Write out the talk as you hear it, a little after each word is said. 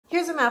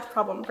math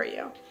problem for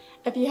you.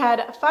 If you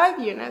had 5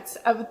 units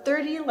of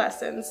 30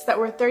 lessons that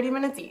were 30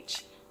 minutes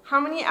each, how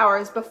many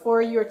hours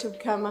before you were to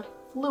become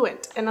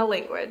fluent in a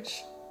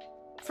language?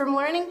 From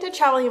learning to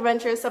traveling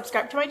adventures,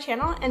 subscribe to my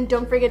channel and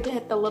don't forget to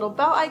hit the little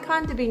bell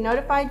icon to be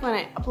notified when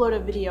I upload a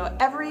video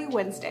every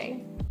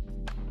Wednesday.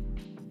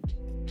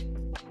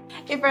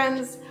 Hey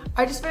friends,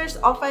 I just finished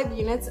all 5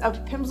 units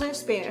of Pimsleur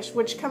Spanish,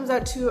 which comes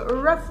out to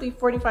roughly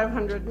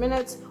 4,500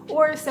 minutes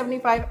or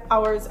 75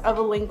 hours of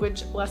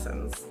language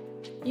lessons.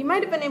 You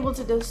might have been able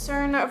to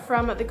discern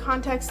from the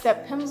context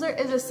that Pimsleur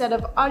is a set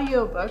of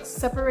audiobooks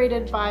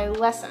separated by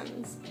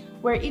lessons,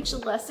 where each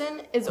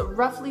lesson is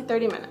roughly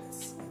 30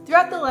 minutes.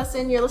 Throughout the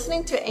lesson, you're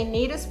listening to a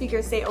native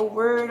speaker say a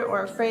word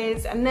or a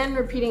phrase and then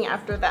repeating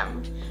after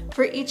them.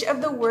 For each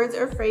of the words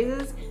or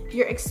phrases,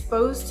 you're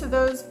exposed to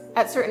those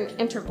at certain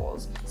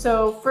intervals.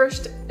 So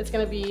first, it's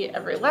going to be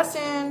every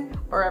lesson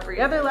or every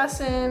other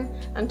lesson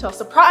until,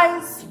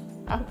 surprise,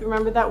 I hope you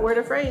remember that word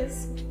or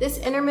phrase. This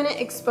intermittent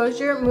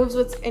exposure moves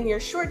what's in your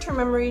short-term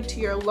memory to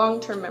your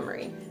long-term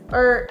memory,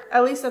 or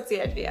at least that's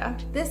the idea.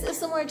 This is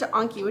similar to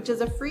Anki, which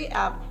is a free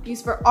app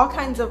used for all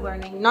kinds of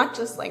learning, not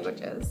just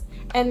languages,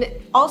 and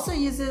it also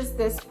uses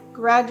this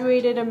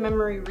graduated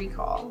memory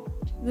recall.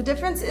 The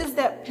difference is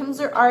that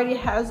Pimsleur already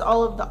has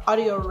all of the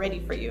audio ready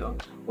for you,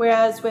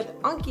 whereas with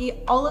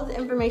Anki, all of the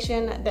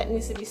information that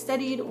needs to be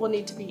studied will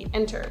need to be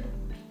entered,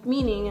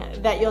 meaning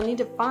that you'll need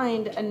to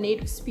find a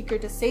native speaker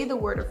to say the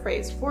word or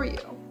phrase for you.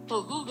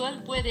 O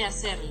Google puede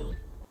hacerlo.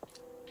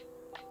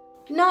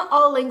 Not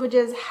all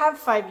languages have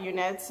 5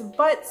 units,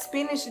 but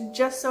Spanish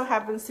just so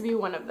happens to be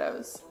one of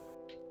those.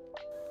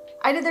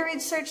 I did the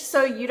research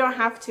so you don't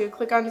have to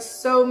click on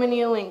so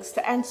many links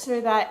to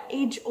answer that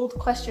age-old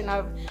question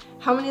of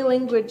how many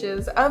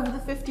languages of the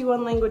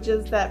 51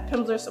 languages that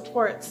Pimsleur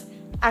supports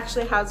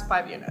actually has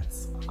 5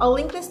 units. I'll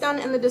link this down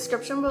in the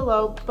description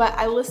below, but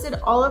I listed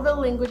all of the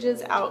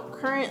languages out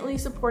currently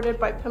supported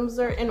by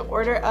Pimsleur in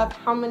order of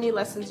how many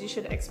lessons you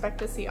should expect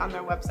to see on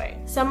their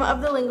website. Some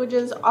of the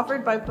languages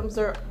offered by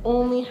Pimsleur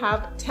only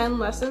have 10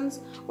 lessons,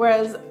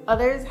 whereas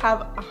others have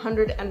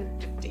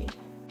 150.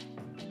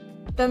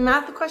 The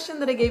math question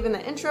that I gave in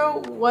the intro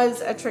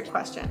was a trick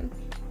question.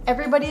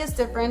 Everybody is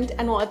different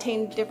and will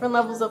attain different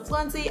levels of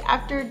fluency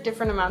after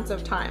different amounts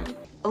of time.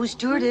 Oh,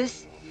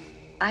 stewardess,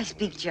 I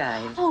speak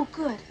jive. Oh,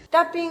 good.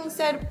 That being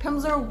said,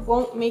 Pimsleur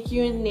won't make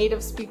you a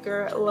native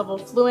speaker level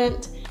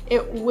fluent.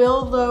 It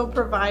will, though,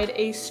 provide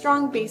a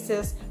strong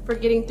basis for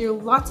getting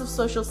through lots of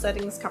social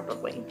settings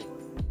comfortably.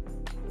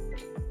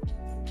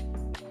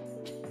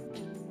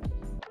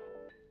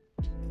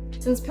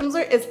 Since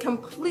Pimsleur is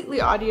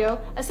completely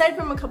audio, aside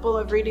from a couple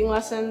of reading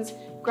lessons,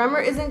 grammar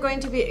isn't going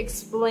to be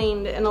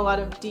explained in a lot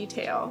of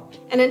detail.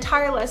 An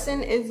entire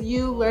lesson is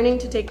you learning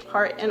to take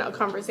part in a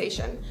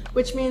conversation,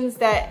 which means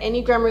that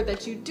any grammar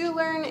that you do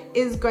learn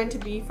is going to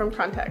be from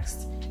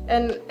context.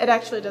 And it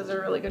actually does a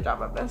really good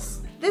job of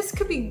this. This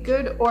could be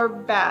good or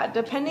bad,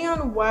 depending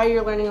on why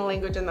you're learning a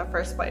language in the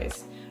first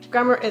place.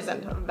 Grammar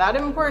isn't that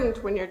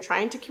important when you're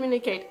trying to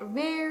communicate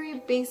very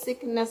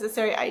basic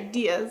necessary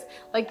ideas,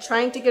 like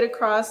trying to get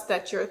across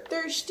that you're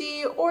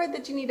thirsty or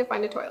that you need to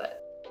find a toilet.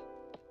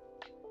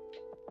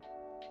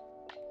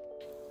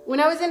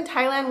 When I was in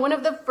Thailand, one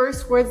of the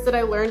first words that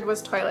I learned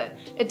was toilet.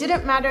 It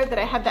didn't matter that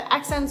I had the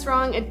accents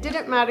wrong, it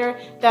didn't matter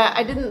that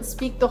I didn't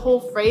speak the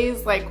whole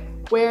phrase like,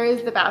 "Where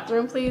is the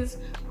bathroom, please?"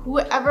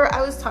 Whoever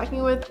I was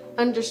talking with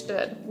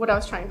understood what I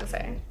was trying to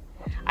say.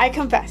 I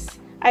confess,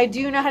 I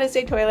do know how to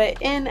say toilet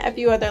in a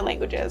few other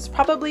languages,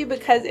 probably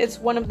because it's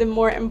one of the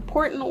more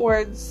important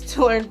words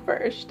to learn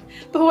first.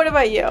 But what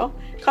about you?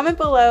 Comment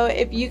below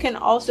if you can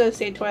also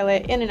say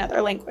toilet in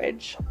another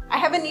language. I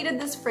haven't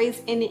needed this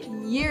phrase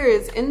in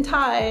years in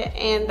Thai,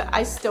 and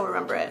I still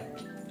remember it.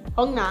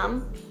 Hong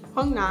Nam,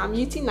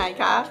 Yuti Nai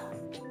Ka.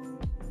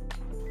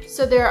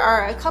 So there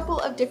are a couple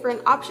of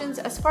different options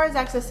as far as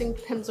accessing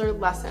Pimsleur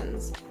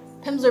lessons.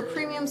 Pimsleur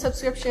Premium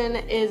subscription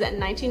is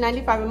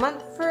 $19.95 a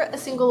month for a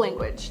single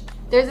language.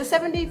 There's a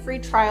 7-day free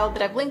trial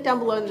that I've linked down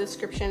below in the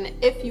description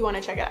if you want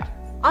to check it out.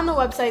 On the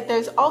website,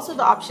 there's also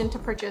the option to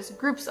purchase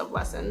groups of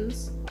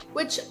lessons,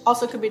 which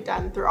also could be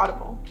done through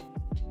Audible.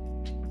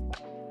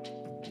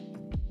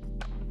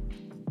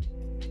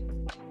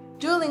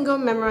 Duolingo,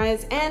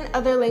 Memrise, and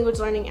other language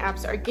learning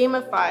apps are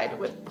gamified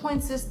with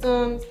point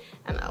systems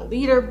and a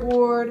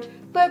leaderboard,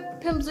 but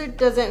Pimsleur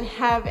doesn't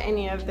have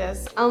any of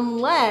this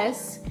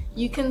unless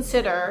you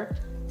consider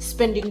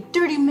spending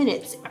 30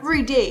 minutes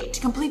every day to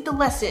complete the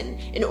lesson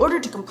in order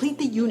to complete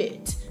the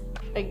unit.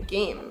 A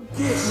game.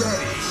 Get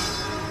ready.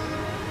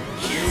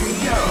 Here we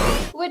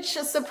go. Which,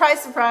 surprise,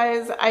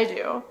 surprise, I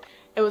do.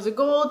 It was a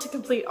goal to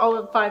complete all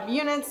of 5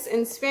 units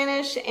in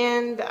Spanish,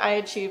 and I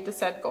achieved the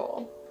said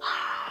goal.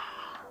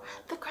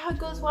 The crowd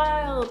goes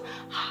wild.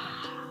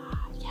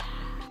 Yeah.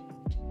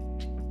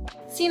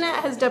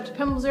 CNET has dubbed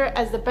Pimsleur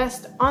as the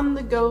best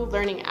on-the-go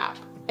learning app.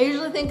 I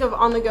usually think of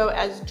on the go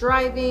as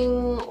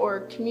driving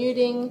or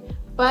commuting,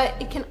 but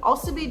it can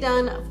also be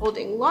done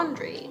folding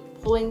laundry,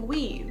 pulling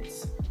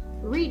weeds,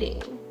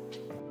 reading.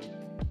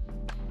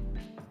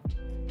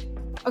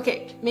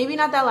 Okay, maybe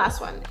not that last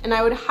one, and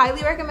I would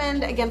highly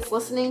recommend against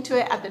listening to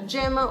it at the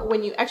gym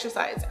when you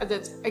exercise, as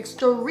it's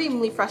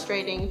extremely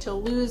frustrating to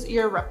lose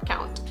your rep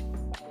count.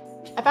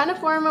 I found a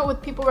forum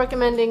with people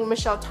recommending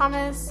Michelle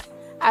Thomas,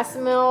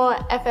 Asimil,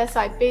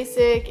 FSI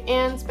Basic,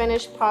 and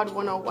Spanish Pod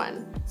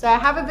 101. So I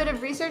have a bit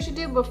of research to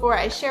do before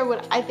I share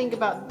what I think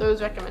about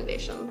those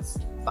recommendations.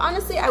 But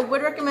honestly, I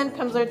would recommend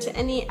Pimsleur to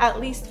any at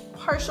least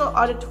partial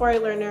auditory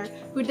learner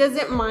who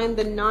doesn't mind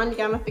the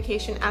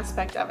non-gamification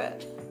aspect of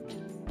it.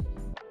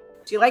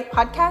 Do you like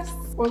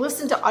podcasts or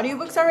listen to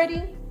audiobooks already?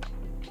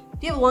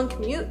 Do you have a long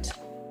commute?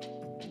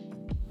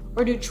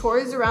 Or do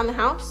chores around the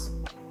house?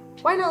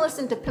 Why not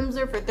listen to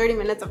Pimsleur for 30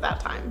 minutes of that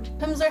time?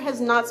 Pimsleur has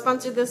not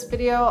sponsored this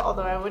video,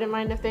 although I wouldn't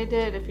mind if they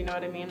did, if you know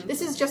what I mean.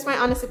 This is just my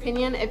honest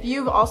opinion. If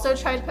you've also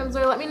tried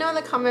Pimsleur, let me know in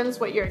the comments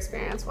what your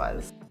experience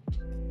was.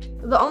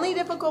 The only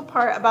difficult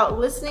part about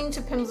listening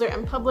to Pimsleur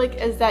in public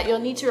is that you'll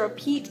need to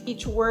repeat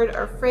each word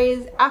or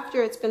phrase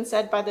after it's been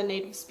said by the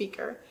native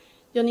speaker.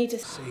 You'll need to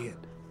Say it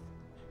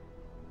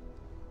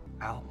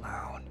out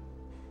loud.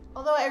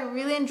 Although I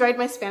really enjoyed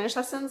my Spanish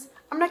lessons,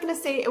 I'm not going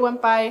to say it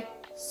went by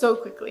so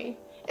quickly.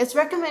 It's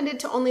recommended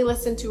to only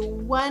listen to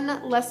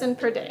 1 lesson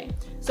per day.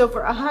 So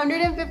for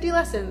 150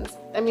 lessons,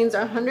 that means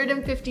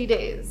 150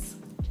 days.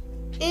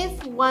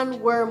 If one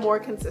were more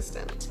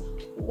consistent,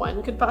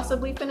 one could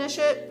possibly finish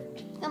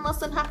it in less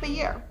than half a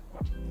year.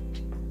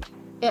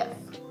 If.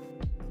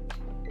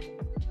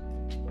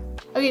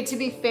 Okay, to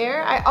be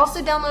fair, I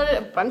also downloaded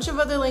a bunch of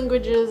other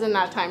languages in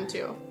that time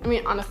too. I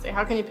mean, honestly,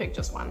 how can you pick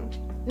just one?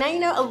 Now you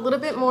know a little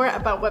bit more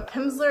about what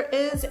Pimsleur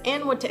is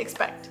and what to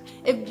expect.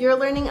 If you're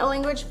learning a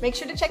language, make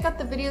sure to check out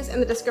the videos in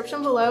the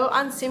description below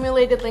on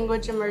simulated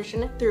language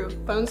immersion through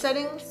phone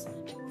settings,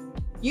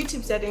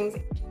 YouTube settings,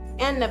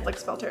 and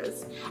Netflix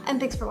filters. And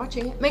thanks for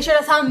watching. Make sure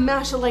to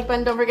smash the like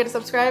button, don't forget to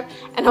subscribe,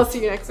 and I'll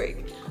see you next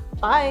week.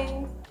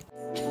 Bye!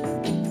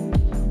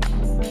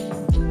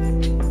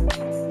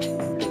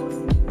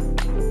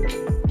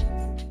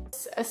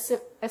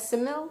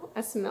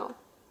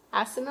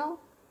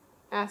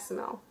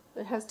 Asimil.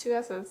 It has 2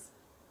 S's.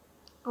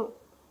 Oh,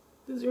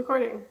 this is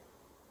recording.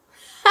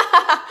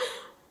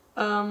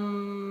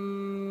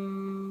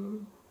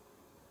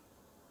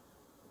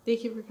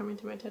 Thank you for coming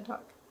to my TED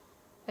Talk.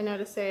 I know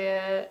to say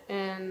it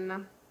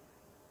in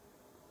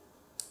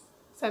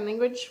sign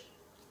language.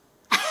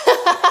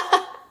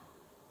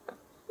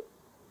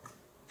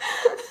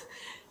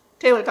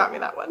 Taylor taught me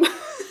that one.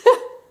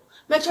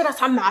 Make sure to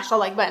smash the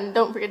like button.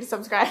 Don't forget to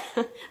subscribe.